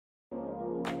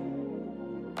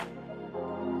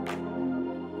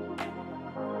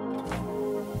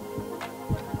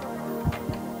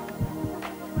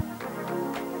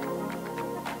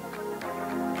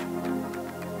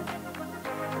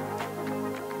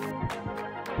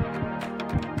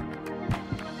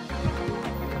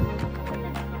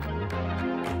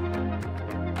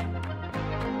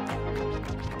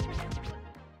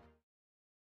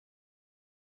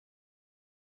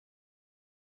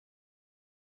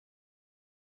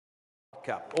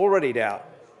Cup. Already down.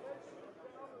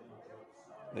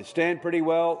 They stand pretty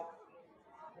well.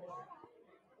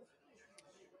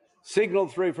 Signal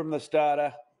through from the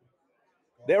starter.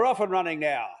 They're off and running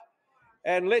now.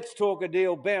 And Let's Talk a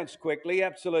Deal bounced quickly.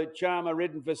 Absolute Charmer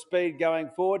ridden for speed going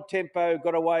forward. Tempo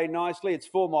got away nicely. It's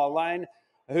 4 Mile Lane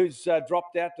who's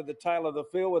dropped out to the tail of the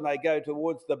field when they go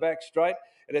towards the back straight.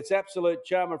 And it's Absolute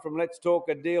Charmer from Let's Talk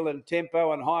a Deal and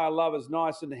Tempo, and Higher Love is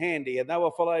nice and handy. And they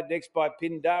were followed next by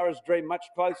Pindara's Dream, much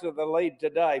closer to the lead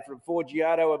today, from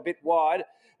Forgiato a bit wide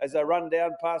as they run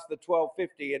down past the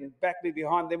 12.50. And back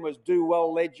behind them was Do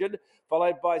Well Legend,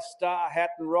 followed by Star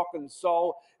Hat and Rock and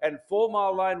Soul, and 4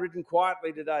 Mile Lane ridden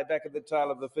quietly today back at the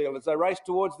tail of the field as they race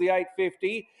towards the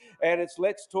 8.50. And it's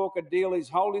Let's Talk a Deal. He's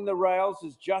holding the rails,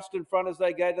 is just in front as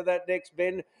they go to that next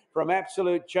bend from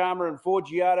Absolute Charmer, and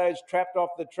Forgiato's trapped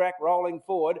off the track rolling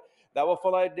forward. They were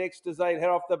followed next as they head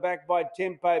off the back by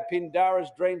Tempo. Pindara's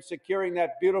Dream securing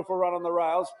that beautiful run on the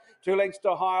rails. 2 lengths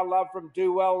to Higher Love from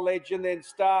Do Well Legend, then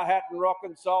Star Hat and Rock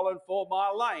and Soul and 4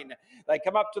 Mile Lane. They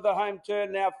come up to the home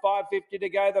turn now, 5.50 to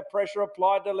go. The pressure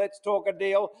applied to Let's Talk a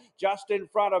Deal. Just in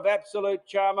front of Absolute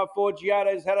Charmer.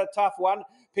 Forgiato's had a tough one.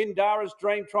 Pindara's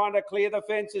Dream trying to clear the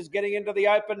fences, getting into the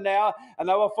open now, and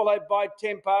they were followed by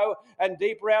Tempo, and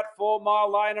deeper out 4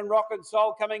 Mile Lane and Rock and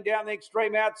Soul coming down the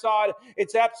extreme outside.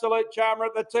 It's Absolute Charmer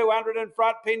at the 200 in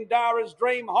front. Pindara's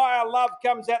Dream. Higher Love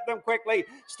comes at them quickly.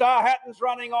 Star Hatton's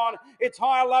running on. It's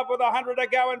Higher Love with 100 to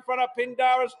go in front of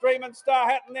Pindara's Dream and Star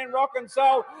Hatton, then Rock and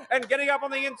Soul, and getting up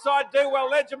on the inside, Do Well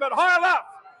Legend, but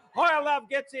Higher Love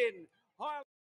gets in.